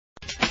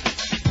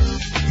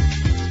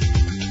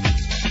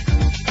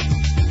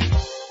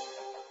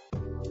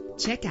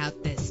Check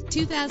out this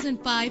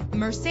 2005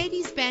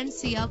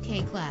 Mercedes-Benz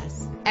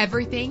CLK-Class.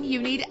 Everything you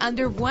need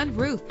under one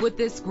roof with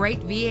this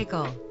great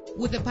vehicle.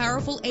 With a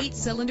powerful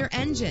 8-cylinder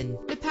engine,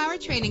 the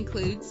powertrain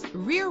includes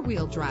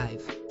rear-wheel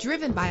drive,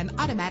 driven by an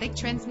automatic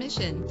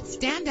transmission.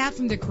 Stand out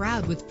from the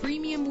crowd with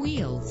premium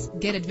wheels.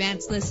 Get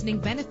advanced listening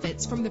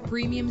benefits from the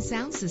premium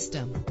sound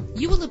system.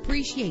 You will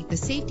appreciate the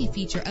safety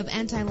feature of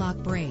anti-lock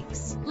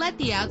brakes. Let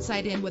the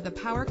outside in with a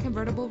power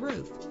convertible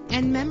roof.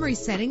 And memory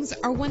settings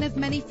are one of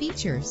many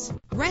features.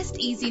 Rest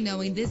easy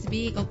knowing this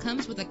vehicle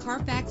comes with a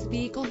Carfax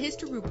Vehicle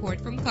History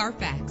Report from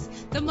Carfax,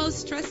 the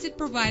most trusted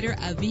provider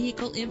of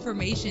vehicle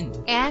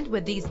information. And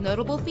with these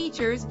notable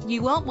features,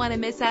 you won't want to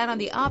miss out on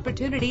the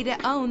opportunity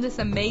to own this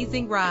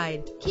amazing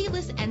ride.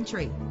 Keyless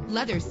entry,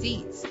 leather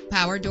seats,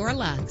 power door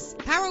locks,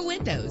 power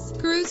windows,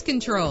 cruise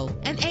control,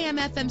 an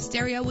AM/FM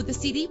stereo with a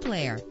CD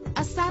player,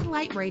 a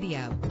satellite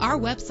radio. Our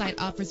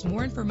website offers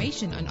more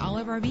information on all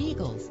of our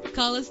vehicles.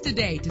 Call us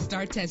today to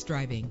start test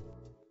driving.